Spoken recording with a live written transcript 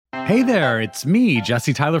Hey there, it's me,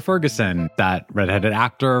 Jesse Tyler Ferguson, that redheaded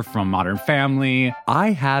actor from Modern Family.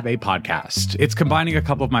 I have a podcast. It's combining a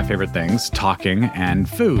couple of my favorite things, talking and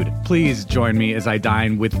food. Please join me as I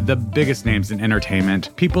dine with the biggest names in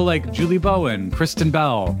entertainment. People like Julie Bowen, Kristen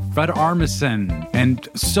Bell, Fred Armisen, and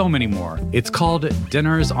so many more. It's called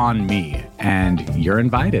Dinners on Me, and you're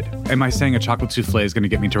invited. Am I saying a chocolate souffle is going to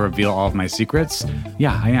get me to reveal all of my secrets?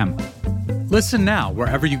 Yeah, I am. Listen now,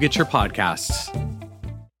 wherever you get your podcasts.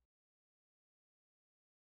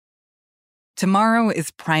 Tomorrow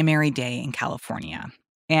is primary day in California,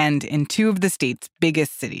 and in two of the state's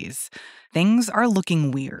biggest cities, things are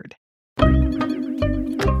looking weird.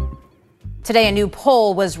 Today, a new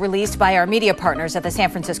poll was released by our media partners at the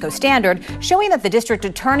San Francisco Standard, showing that the district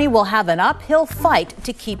attorney will have an uphill fight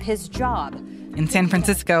to keep his job. In San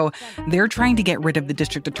Francisco, they're trying to get rid of the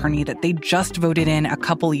district attorney that they just voted in a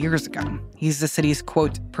couple years ago. He's the city's,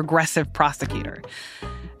 quote, progressive prosecutor.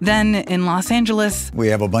 Then in Los Angeles, we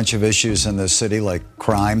have a bunch of issues in this city like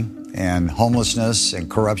crime and homelessness and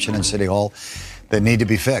corruption in City Hall that need to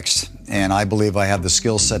be fixed. And I believe I have the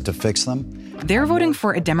skill set to fix them. They're voting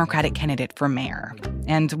for a Democratic candidate for mayor.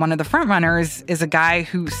 And one of the frontrunners is a guy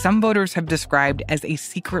who some voters have described as a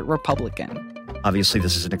secret Republican. Obviously,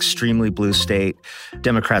 this is an extremely blue state.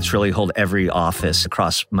 Democrats really hold every office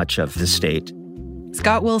across much of the state.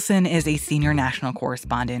 Scott Wilson is a senior national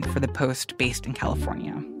correspondent for The Post based in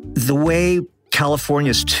California. The way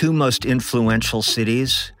California's two most influential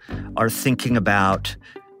cities are thinking about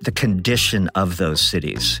the condition of those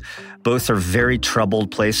cities. Both are very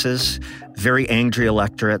troubled places, very angry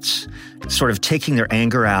electorates, sort of taking their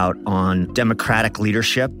anger out on Democratic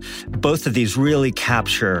leadership. Both of these really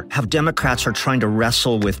capture how Democrats are trying to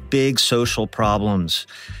wrestle with big social problems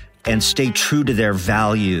and stay true to their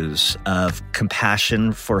values of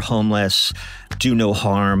compassion for homeless, do no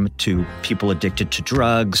harm to people addicted to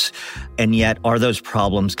drugs, and yet are those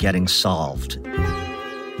problems getting solved?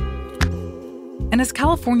 And as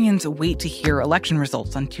Californians wait to hear election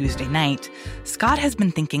results on Tuesday night, Scott has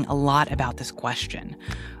been thinking a lot about this question.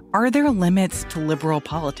 Are there limits to liberal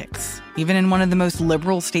politics, even in one of the most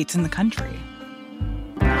liberal states in the country?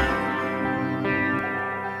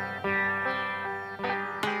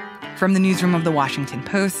 From the newsroom of The Washington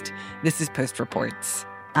Post, this is Post Reports.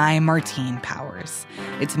 I'm Martine Powers.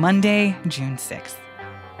 It's Monday, June 6th.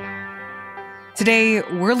 Today,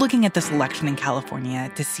 we're looking at this election in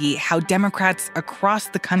California to see how Democrats across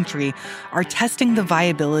the country are testing the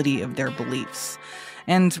viability of their beliefs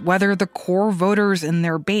and whether the core voters in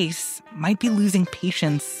their base might be losing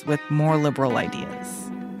patience with more liberal ideas.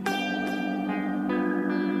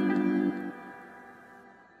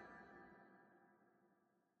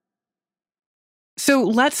 So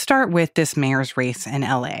let's start with this mayor's race in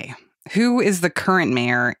LA. Who is the current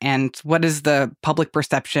mayor, and what is the public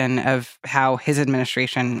perception of how his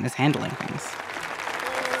administration is handling things?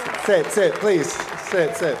 Sit, please.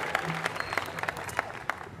 Sit.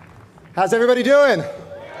 How's everybody doing?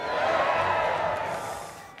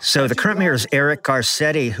 So the current mayor is Eric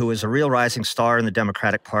Garcetti, who is a real rising star in the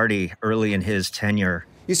Democratic Party early in his tenure.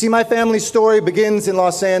 You see, my family's story begins in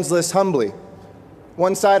Los Angeles humbly.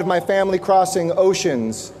 One side of my family crossing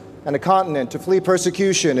oceans and a continent to flee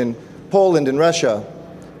persecution in Poland and Russia.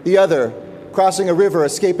 The other crossing a river,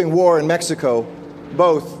 escaping war in Mexico,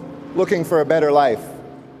 both looking for a better life.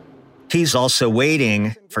 He's also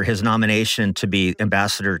waiting for his nomination to be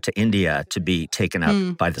ambassador to India to be taken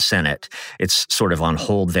up by the Senate. It's sort of on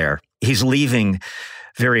hold there. He's leaving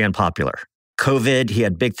very unpopular. COVID, he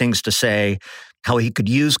had big things to say, how he could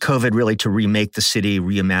use COVID really to remake the city,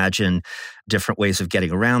 reimagine different ways of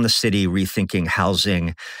getting around the city, rethinking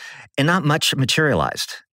housing, and not much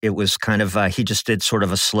materialized. It was kind of, he just did sort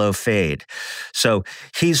of a slow fade. So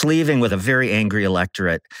he's leaving with a very angry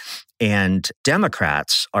electorate, and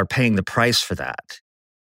Democrats are paying the price for that.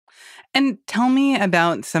 And tell me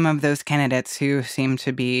about some of those candidates who seem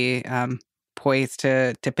to be poised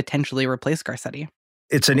to potentially replace Garcetti.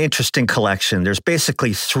 It's an interesting collection. There's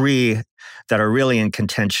basically three that are really in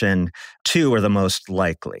contention. Two are the most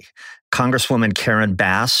likely. Congresswoman Karen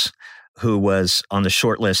Bass, who was on the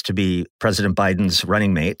short list to be President Biden's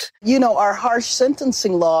running mate. You know, our harsh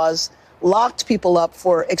sentencing laws locked people up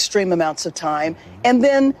for extreme amounts of time and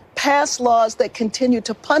then passed laws that continued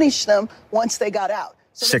to punish them once they got out.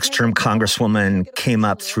 Six-term Congresswoman came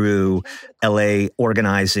up through LA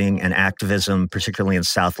organizing and activism, particularly in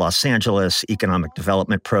South Los Angeles, economic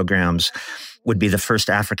development programs, would be the first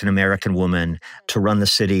African-American woman to run the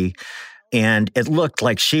city. And it looked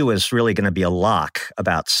like she was really going to be a lock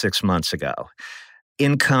about 6 months ago.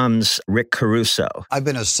 In comes Rick Caruso. I've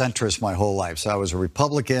been a centrist my whole life. So I was a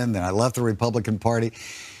Republican, then I left the Republican Party.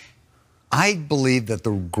 I believe that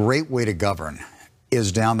the great way to govern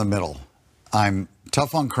is down the middle. I'm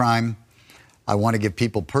tough on crime. I want to give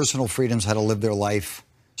people personal freedoms, how to live their life,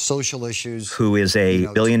 social issues. Who is a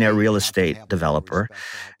billionaire real estate developer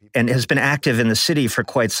and has been active in the city for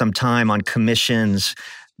quite some time on commissions,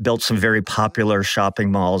 built some very popular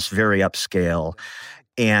shopping malls, very upscale.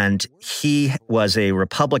 And he was a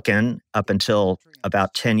Republican up until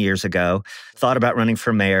about 10 years ago, thought about running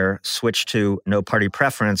for mayor, switched to no party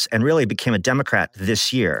preference, and really became a Democrat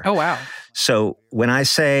this year. Oh, wow. So when I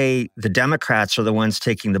say the Democrats are the ones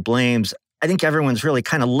taking the blames, I think everyone's really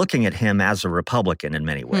kind of looking at him as a Republican in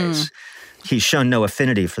many ways. He's shown no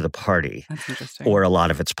affinity for the party or a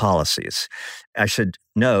lot of its policies. I should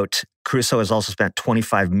note, Caruso has also spent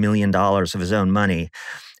 $25 million of his own money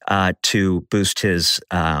to boost his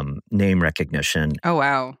name recognition. Oh,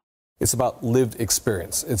 wow. It's about lived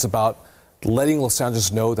experience. It's about letting Los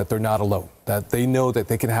Angeles know that they're not alone, that they know that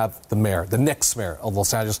they can have the mayor, the next mayor of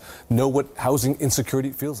Los Angeles, know what housing insecurity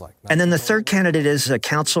feels like. And then the third candidate is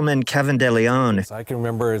Councilman Kevin De Leon. I can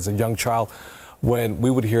remember as a young child when we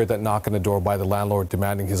would hear that knock on the door by the landlord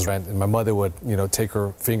demanding his rent, and my mother would, take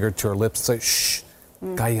her finger to her lips and say, shh,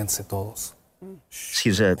 cállense todos.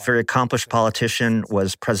 He's a very accomplished politician,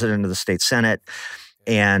 was president of the state Senate.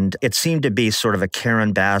 And it seemed to be sort of a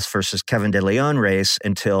Karen Bass versus Kevin De Leon race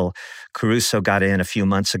until Caruso got in a few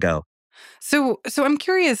months ago. So I'm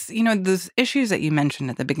curious, those issues that you mentioned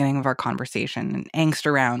at the beginning of our conversation and angst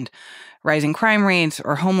around rising crime rates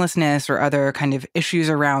or homelessness or other kind of issues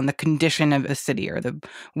around the condition of a city or the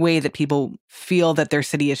way that people feel that their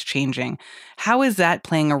city is changing. How is that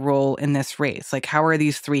playing a role in this race? Like, how are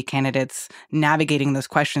these three candidates navigating those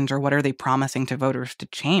questions, or what are they promising to voters to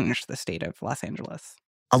change the state of Los Angeles?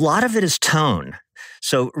 A lot of it is tone.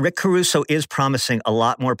 So Rick Caruso is promising a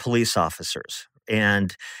lot more police officers.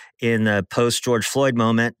 And in the post-George Floyd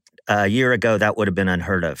moment, a year ago, that would have been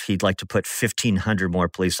unheard of. He'd like to put 1,500 more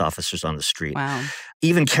police officers on the street. Wow.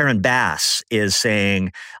 Even Karen Bass is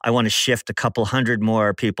saying, I want to shift a couple hundred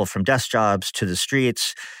more people from desk jobs to the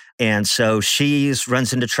streets. And so she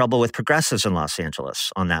runs into trouble with progressives in Los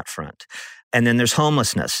Angeles on that front. And then there's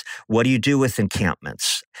homelessness. What do you do with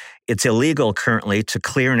encampments? It's illegal currently to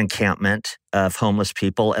clear an encampment of homeless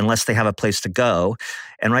people unless they have a place to go.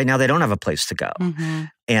 And right now they don't have a place to go. Mm-hmm.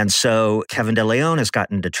 And so Kevin De Leon has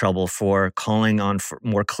gotten into trouble for calling on for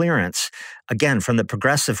more clearance, again, from the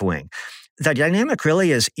progressive wing. The dynamic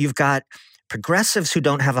really is you've got progressives who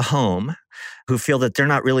don't have a home, who feel that they're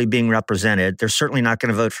not really being represented. They're certainly not going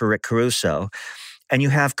to vote for Rick Caruso. And you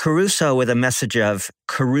have Caruso with a message of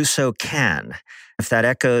Caruso can. If that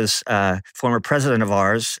echoes former president of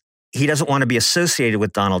ours, he doesn't want to be associated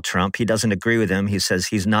with Donald Trump. He doesn't agree with him. He says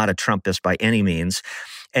he's not a Trumpist by any means.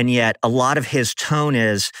 And yet a lot of his tone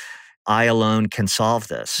is, I alone can solve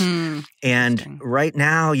this. And right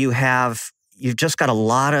now you've just got a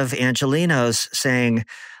lot of Angelenos saying,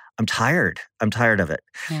 I'm tired of it.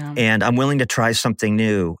 Yeah. And I'm willing to try something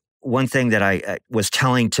new. One thing that I was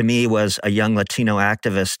telling to me was a young Latino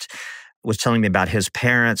activist was telling me about his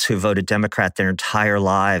parents who voted Democrat their entire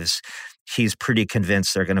lives. He's pretty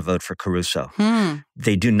convinced they're going to vote for Caruso.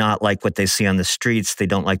 They do not like what they see on the streets. They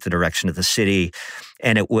don't like the direction of the city.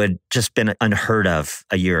 And it would just been unheard of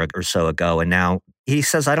a year or so ago. And now he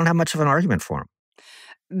says, I don't have much of an argument for him.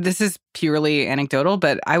 This is purely anecdotal,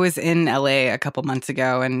 but I was in LA a couple months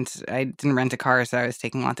ago and I didn't rent a car, so I was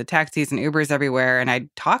taking lots of taxis and Ubers everywhere. And I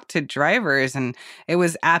talked to drivers, and it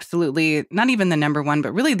was absolutely not even the number one,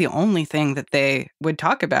 but really the only thing that they would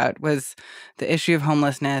talk about was the issue of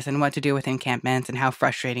homelessness and what to do with encampments and how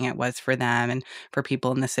frustrating it was for them and for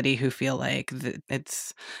people in the city who feel like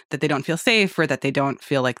that they don't feel safe or that they don't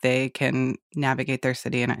feel like they can navigate their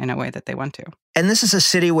city in a way that they want to. And this is a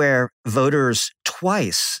city where voters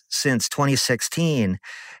twice since 2016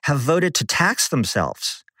 have voted to tax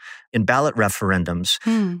themselves in ballot referendums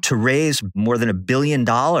to raise more than $1 billion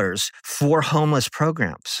for homeless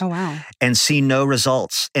programs. Oh, wow. And see no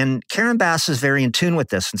results. And Karen Bass is very in tune with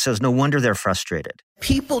this and says, no wonder they're frustrated.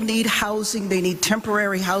 People need housing. They need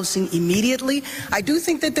temporary housing immediately. I do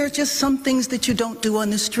think that there's just some things that you don't do on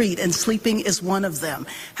the street, and sleeping is one of them.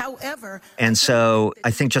 However... And so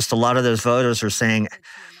I think just a lot of those voters are saying,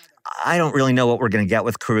 I don't really know what we're going to get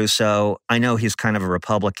with Caruso. I know he's kind of a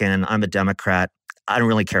Republican. I'm a Democrat. I don't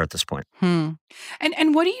really care at this point.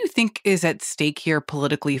 And what do you think is at stake here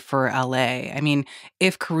politically for LA? I mean,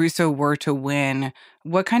 if Caruso were to win,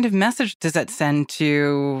 what kind of message does that send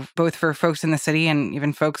to both for folks in the city and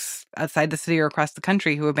even folks outside the city or across the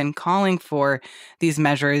country who have been calling for these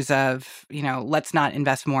measures of, let's not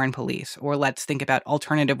invest more in police, or let's think about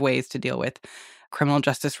alternative ways to deal with criminal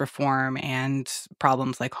justice reform and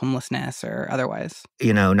problems like homelessness or otherwise?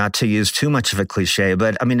 Not to use too much of a cliche,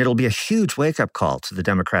 but I mean, it'll be a huge wake-up call to the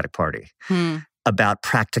Democratic Party about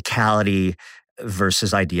practicality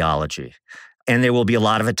versus ideology. And there will be a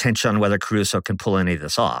lot of attention on whether Caruso can pull any of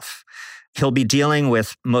this off. He'll be dealing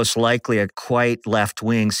with most likely a quite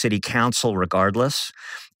left-wing city council regardless.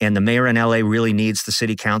 And the mayor in LA really needs the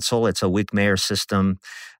city council. It's a weak mayor system.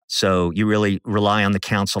 So you really rely on the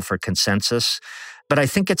council for consensus. But I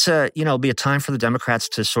think it'll be a time for the Democrats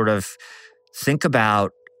to sort of think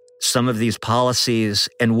about some of these policies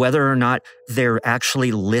and whether or not they're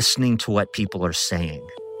actually listening to what people are saying.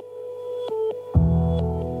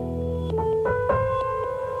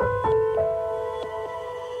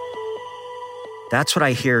 That's what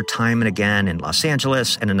I hear time and again in Los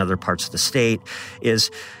Angeles and in other parts of the state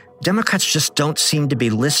is Democrats just don't seem to be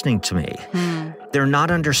listening to me. They're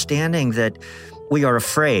not understanding that we are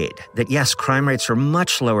afraid that, yes, crime rates are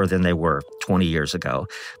much lower than they were 20 years ago,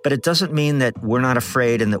 but it doesn't mean that we're not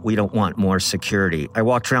afraid and that we don't want more security. I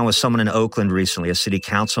walked around with someone in Oakland recently, a city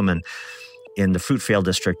councilman in the Fruitvale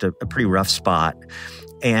district, a pretty rough spot,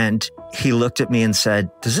 and he looked at me and said,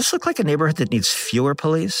 "Does this look like a neighborhood that needs fewer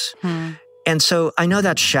police?" And so I know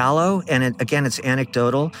that's shallow, and again, it's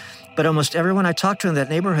anecdotal, but almost everyone I talked to in that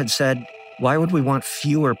neighborhood said, why would we want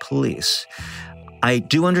fewer police? I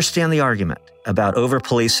do understand the argument about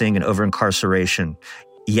over-policing and over-incarceration,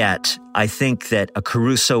 yet I think that a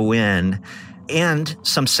Caruso win and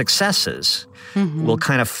some successes will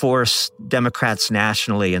kind of force Democrats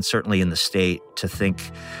nationally and certainly in the state to think,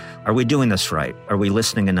 are we doing this right? Are we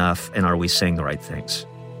listening enough? And are we saying the right things?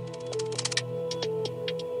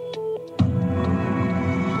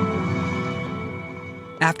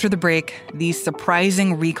 After the break, the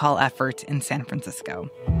surprising recall effort in San Francisco.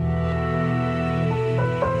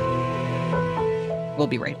 We'll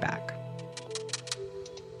be right back.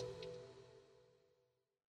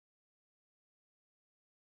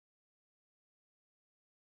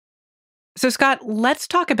 So, Scott, let's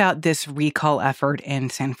talk about this recall effort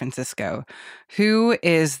in San Francisco. Who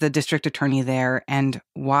is the district attorney there, and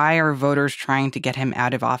why are voters trying to get him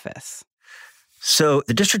out of office? So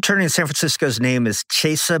the district attorney in San Francisco's name is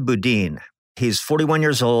Chesa Boudin. He's 41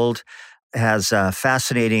 years old, has a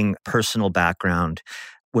fascinating personal background.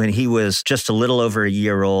 When he was just a little over a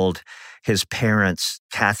year old, his parents,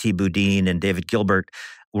 Kathy Boudin and David Gilbert,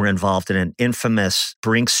 were involved in an infamous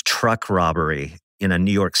Brinks truck robbery in a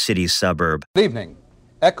New York City suburb. Good evening.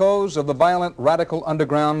 Echoes of the violent radical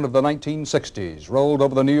underground of the 1960s rolled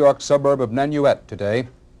over the New York suburb of Nanuet today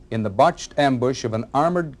in the botched ambush of an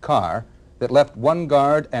armored car that left one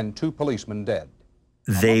guard and two policemen dead.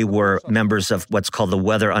 They were members of what's called the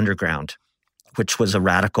Weather Underground, which was a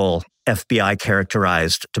radical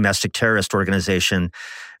FBI-characterized domestic terrorist organization,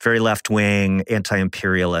 very left-wing,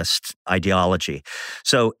 anti-imperialist ideology.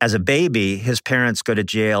 So as a baby, his parents go to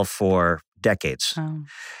jail for decades.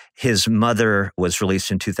 His mother was released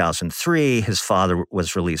in 2003. His father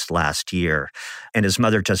was released last year. And his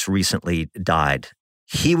mother just recently died.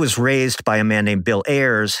 He was raised by a man named Bill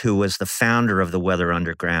Ayers, who was the founder of the Weather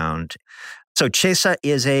Underground. So Chesa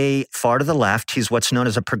is a far to the left. He's what's known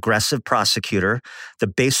as a progressive prosecutor. The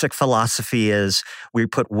basic philosophy is we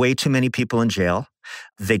put way too many people in jail.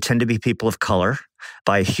 They tend to be people of color,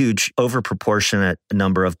 by a huge overproportionate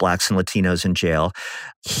number of Blacks and Latinos in jail.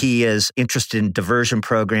 He is interested in diversion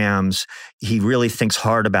programs. He really thinks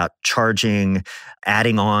hard about charging,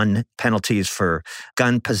 adding on penalties for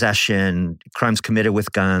gun possession, crimes committed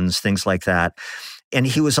with guns, things like that. And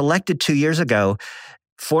he was elected 2 years ago,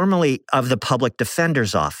 formerly of the Public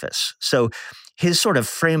Defender's Office. So his sort of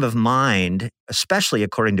frame of mind, especially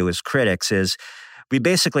according to his critics, is we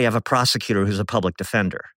basically have a prosecutor who's a public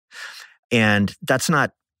defender. And that's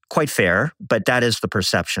not quite fair, but that is the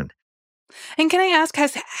perception. And can I ask,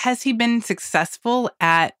 has he been successful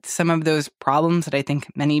at some of those problems that I think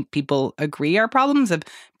many people agree are problems of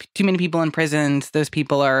too many people in prisons? Those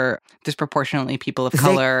people are disproportionately people of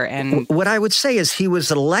color. And what I would say is he was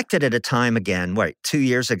elected at a time again, 2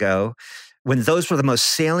 years ago, when those were the most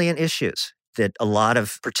salient issues that a lot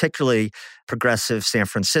of particularly progressive San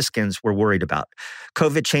Franciscans were worried about.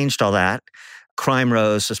 COVID changed all that. Crime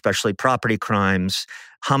rose, especially property crimes.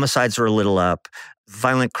 Homicides are a little up.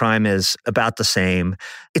 Violent crime is about the same.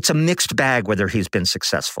 It's a mixed bag whether he's been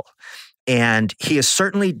successful. And he has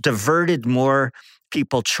certainly diverted more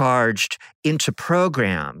people charged into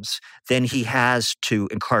programs than he has to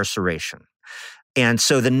incarceration. And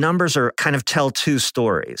so the numbers are kind of tell two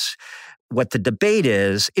stories. What the debate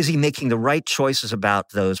is he making the right choices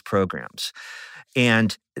about those programs?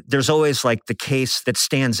 And there's always like the case that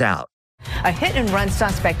stands out. A hit-and-run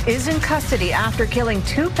suspect is in custody after killing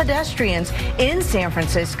 2 pedestrians in San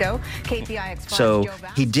Francisco. KPIX. So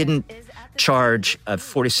he didn't charge a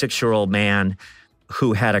 46-year-old man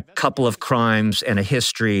who had a couple of crimes and a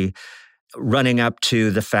history running up to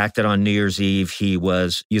the fact that on New Year's Eve he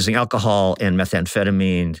was using alcohol and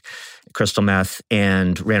methamphetamine, crystal meth,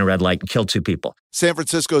 and ran a red light and killed 2 people. San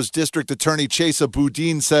Francisco's District Attorney Chesa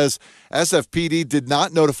Boudin says SFPD did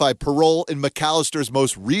not notify parole in McAllister's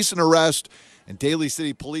most recent arrest, and Daly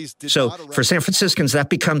City Police did not arrest. So for San Franciscans, that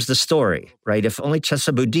becomes the story, right? If only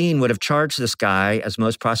Chesa Boudin would have charged this guy, as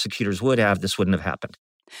most prosecutors would have, this wouldn't have happened.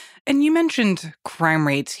 And you mentioned crime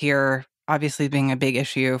rates here obviously being a big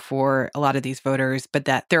issue for a lot of these voters, but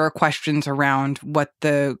that there are questions around what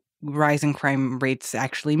the rising crime rates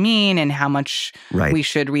actually mean and how much we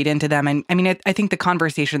should read into them. And I mean, I think the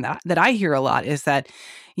conversation that I hear a lot is that,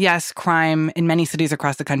 yes, crime in many cities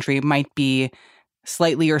across the country might be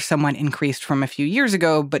slightly or somewhat increased from a few years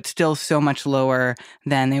ago, but still so much lower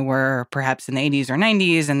than they were perhaps in the 80s or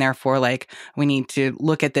 90s. And therefore, like, we need to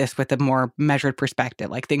look at this with a more measured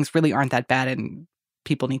perspective. Like, things really aren't that bad and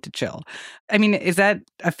people need to chill. I mean, is that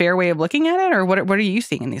a fair way of looking at it? Or what are you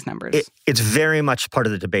seeing in these numbers? It's very much part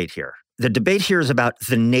of the debate here. The debate here is about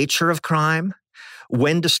the nature of crime,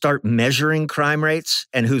 when to start measuring crime rates,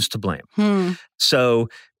 and who's to blame. So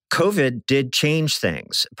COVID did change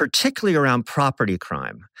things, particularly around property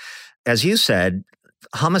crime. As you said,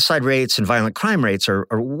 homicide rates and violent crime rates are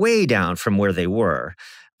way down from where they were.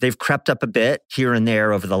 They've crept up a bit here and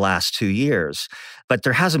there over the last 2 years, but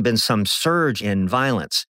there hasn't been some surge in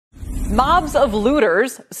violence. Mobs of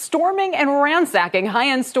looters storming and ransacking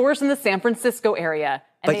high-end stores in the San Francisco area.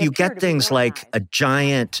 But you get things like a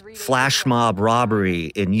giant flash mob robbery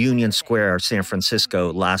in Union Square, San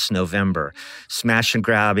Francisco last November, smash and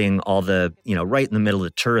grabbing all the, right in the middle of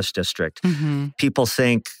the tourist district. People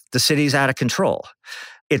think the city's out of control.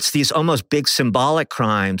 It's these almost big symbolic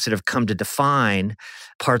crimes that have come to define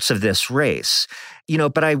parts of this race.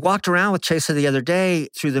 But I walked around with Chesa the other day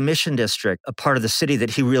through the Mission District, a part of the city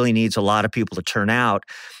that he really needs a lot of people to turn out.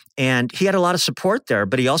 And he had a lot of support there,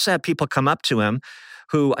 but he also had people come up to him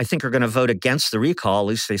who I think are going to vote against the recall, at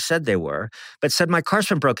least they said they were, but said, my car's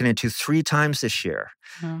been broken into 3 times this year.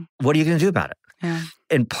 What are you going to do about it?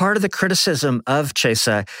 And part of the criticism of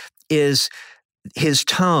Chesa is his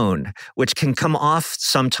tone, which can come off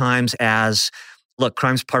sometimes as, look,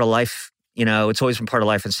 crime's part of life. It's always been part of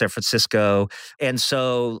life in San Francisco. And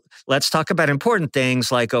so let's talk about important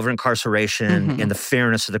things like over-incarceration and the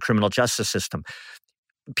fairness of the criminal justice system.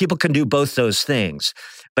 People can do both those things,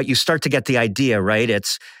 but you start to get the idea, right?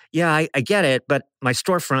 It's, I get it, but my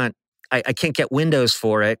storefront, I can't get windows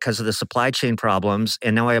for it because of the supply chain problems,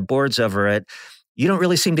 and now I have boards over it. You don't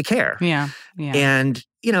really seem to care. And,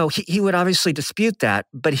 he would obviously dispute that,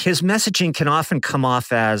 but his messaging can often come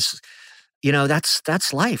off as,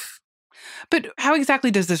 that's life. But how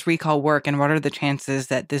exactly does this recall work, and what are the chances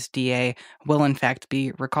that this DA will in fact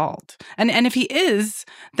be recalled? And if he is,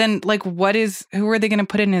 then who are they going to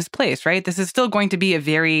put in his place, right? This is still going to be a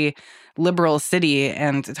very liberal city,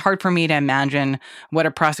 and it's hard for me to imagine what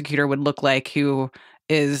a prosecutor would look like who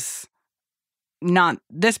is not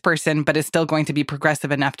this person, but is still going to be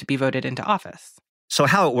progressive enough to be voted into office. So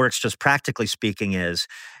how it works, just practically speaking, is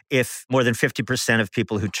if more than 50% of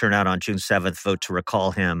people who turn out on June 7th vote to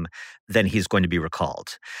recall him, then he's going to be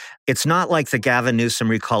recalled. It's not like the Gavin Newsom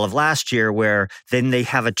recall of last year where then they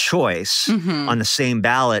have a choice on the same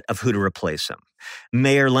ballot of who to replace him.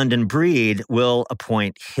 Mayor London Breed will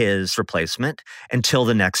appoint his replacement until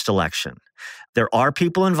the next election. There are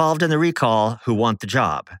people involved in the recall who want the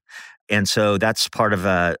job. And so that's part of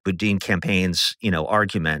Boudin campaign's,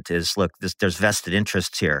 argument is, look, there's vested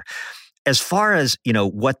interests here. As far as,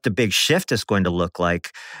 what the big shift is going to look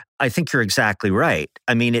like, I think you're exactly right.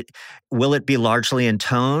 I mean, will it be largely in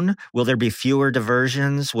tone? Will there be fewer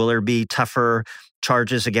diversions? Will there be tougher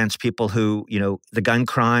charges against people who, the gun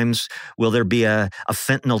crimes? Will there be a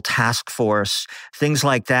fentanyl task force? Things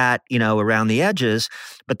like that, around the edges.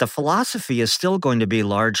 But the philosophy is still going to be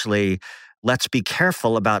largely, let's be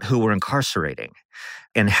careful about who we're incarcerating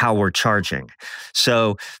and how we're charging.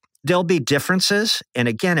 So there'll be differences. And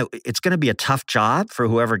again, it's going to be a tough job for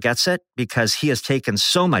whoever gets it because he has taken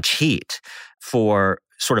so much heat for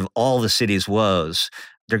sort of all the city's woes.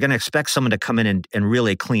 They're going to expect someone to come in and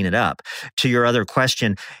really clean it up. To your other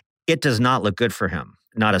question, it does not look good for him.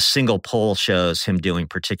 Not a single poll shows him doing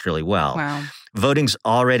particularly well. Wow. Voting's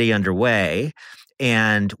already underway.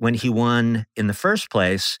 And when he won in the first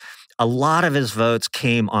place, a lot of his votes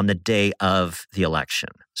came on the day of the election.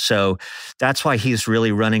 So that's why he's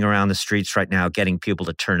really running around the streets right now, getting people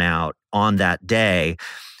to turn out on that day.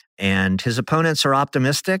 And his opponents are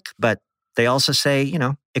optimistic, but they also say,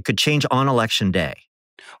 it could change on election day.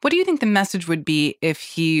 What do you think the message would be if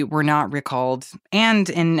he were not recalled? And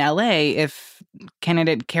in LA, if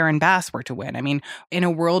candidate Karen Bass were to win? I mean, in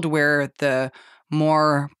a world where the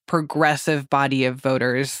more progressive body of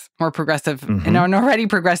voters, an already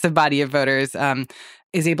progressive body of voters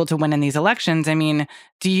is able to win in these elections. I mean,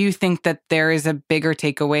 do you think that there is a bigger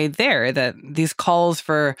takeaway there, that these calls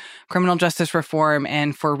for criminal justice reform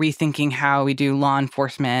and for rethinking how we do law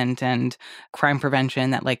enforcement and crime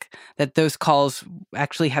prevention, that those calls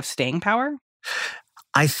actually have staying power?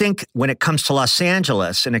 I think when it comes to Los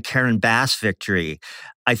Angeles and a Karen Bass victory,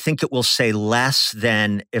 I think it will say less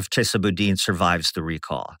than if Chesa Boudin survives the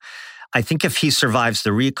recall. I think if he survives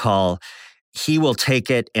the recall, he will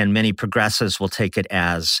take it, and many progressives will take it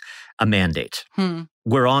as a mandate.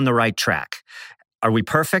 We're on the right track. Are we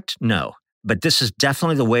perfect? No. But this is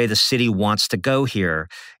definitely the way the city wants to go here,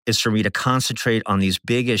 is for me to concentrate on these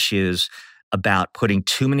big issues about putting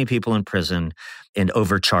too many people in prison and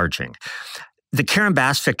overcharging. The Karen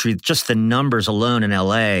Bass victory, just the numbers alone in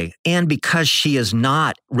LA, and because she is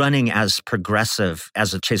not running as progressive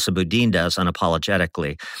as Chesa Boudin does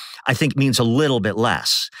unapologetically, I think means a little bit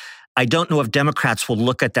less. I don't know if Democrats will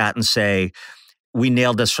look at that and say, we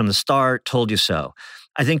nailed this from the start, told you so.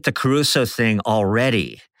 I think the Caruso thing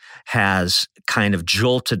already has kind of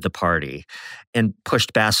jolted the party and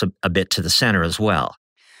pushed Bass a bit to the center as well.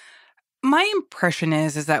 My impression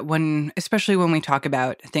is that especially when we talk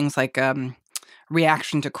about things like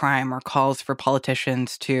reaction to crime or calls for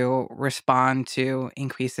politicians to respond to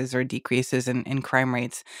increases or decreases in crime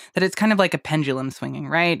rates, that it's kind of like a pendulum swinging,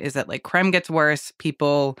 right? Is that crime gets worse,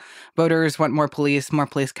 voters want more police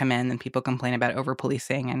come in, and people complain about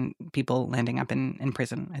over-policing and people landing up in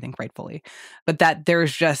prison, I think rightfully. But that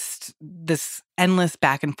there's just this endless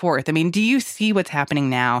back and forth. I mean, do you see what's happening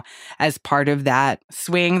now as part of that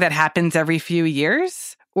swing that happens every few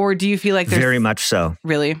years? Or do you feel like there's... Very much so.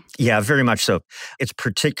 Really? Yeah, very much so. It's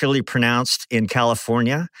particularly pronounced in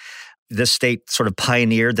California. This state sort of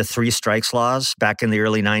pioneered the 3 strikes laws back in the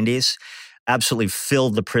early 90s, absolutely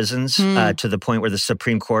filled the prisons to the point where the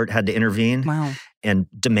Supreme Court had to intervene and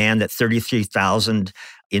demand that 33,000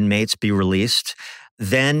 inmates be released.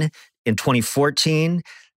 Then in 2014,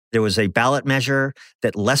 there was a ballot measure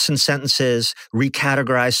that lessened sentences,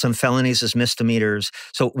 recategorized some felonies as misdemeanors.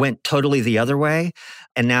 So it went totally the other way.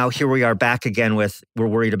 And now here we are back again with, we're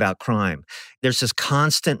worried about crime. There's this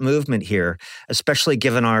constant movement here, especially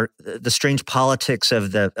given the strange politics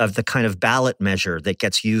of the kind of ballot measure that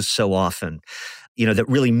gets used so often, that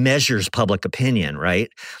really measures public opinion,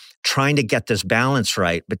 right? Trying to get this balance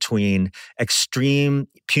right between extreme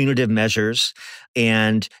punitive measures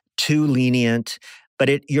and too lenient.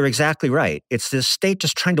 But you're exactly right. It's this state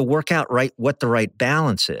just trying to work out what the right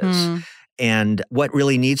balance is and what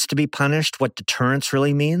really needs to be punished, what deterrence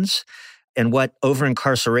really means, and what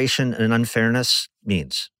over-incarceration and unfairness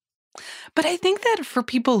means. But I think that for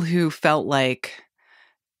people who felt like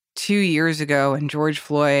 2 years ago and George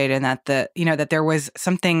Floyd, and that that there was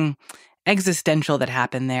something existential that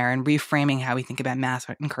happened there, and reframing how we think about mass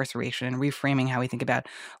incarceration and reframing how we think about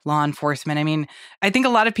law enforcement. I mean, I think a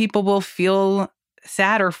lot of people will feel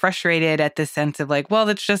sad or frustrated at this sense of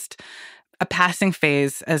that's just a passing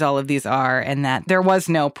phase, as all of these are, and that there was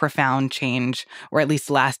no profound change, or at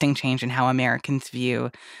least lasting change, in how Americans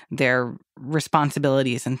view their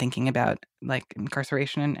responsibilities in thinking about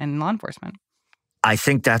incarceration and law enforcement. I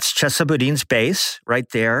think that's Chesa Boudin's base right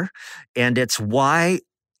there, and it's why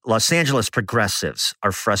Los Angeles progressives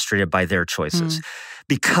are frustrated by their choices.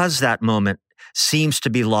 Because that moment seems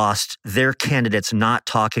to be lost, their candidates not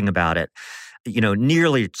talking about it,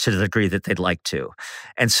 nearly to the degree that they'd like to.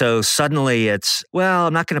 And so suddenly it's,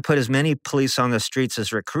 I'm not going to put as many police on the streets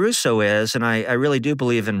as Rick Caruso is, and I really do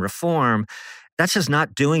believe in reform. That's just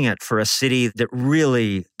not doing it for a city that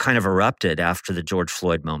really kind of erupted after the George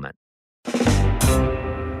Floyd moment.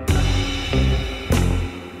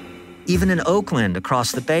 Even in Oakland,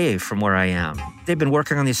 across the bay from where I am, they've been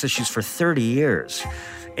working on these issues for 30 years.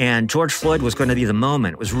 And George Floyd was going to be the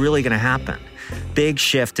moment. It was really going to happen. Big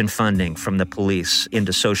shift in funding from the police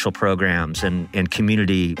into social programs and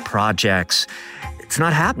community projects. It's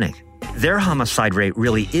not happening. Their homicide rate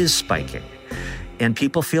really is spiking, and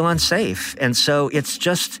people feel unsafe. And so it's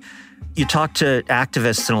just, you talk to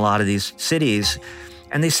activists in a lot of these cities,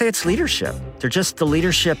 and they say it's leadership. The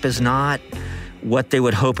leadership is not what they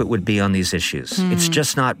would hope it would be on these issues. It's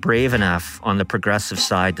just not brave enough on the progressive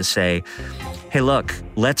side to say, hey, look,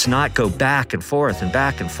 let's not go back and forth and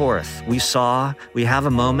back and forth. We have a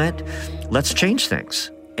moment, let's change things.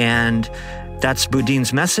 And that's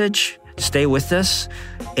Boudin's message. stay with us,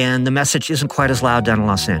 and the message isn't quite as loud down in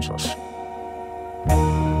Los Angeles.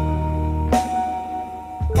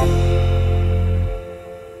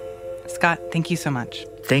 Scott, thank you so much.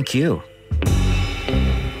 Thank you.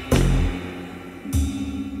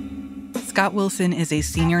 Scott Wilson is a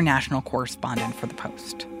senior national correspondent for The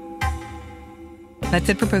Post. That's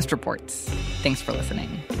it for Post Reports. Thanks for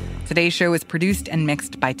listening. Today's show is produced and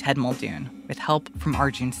mixed by Ted Muldoon, with help from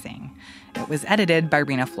Arjun Singh. It was edited by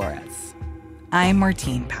Rena Flores. I'm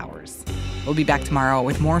Martine Powers. We'll be back tomorrow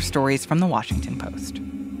with more stories from The Washington Post.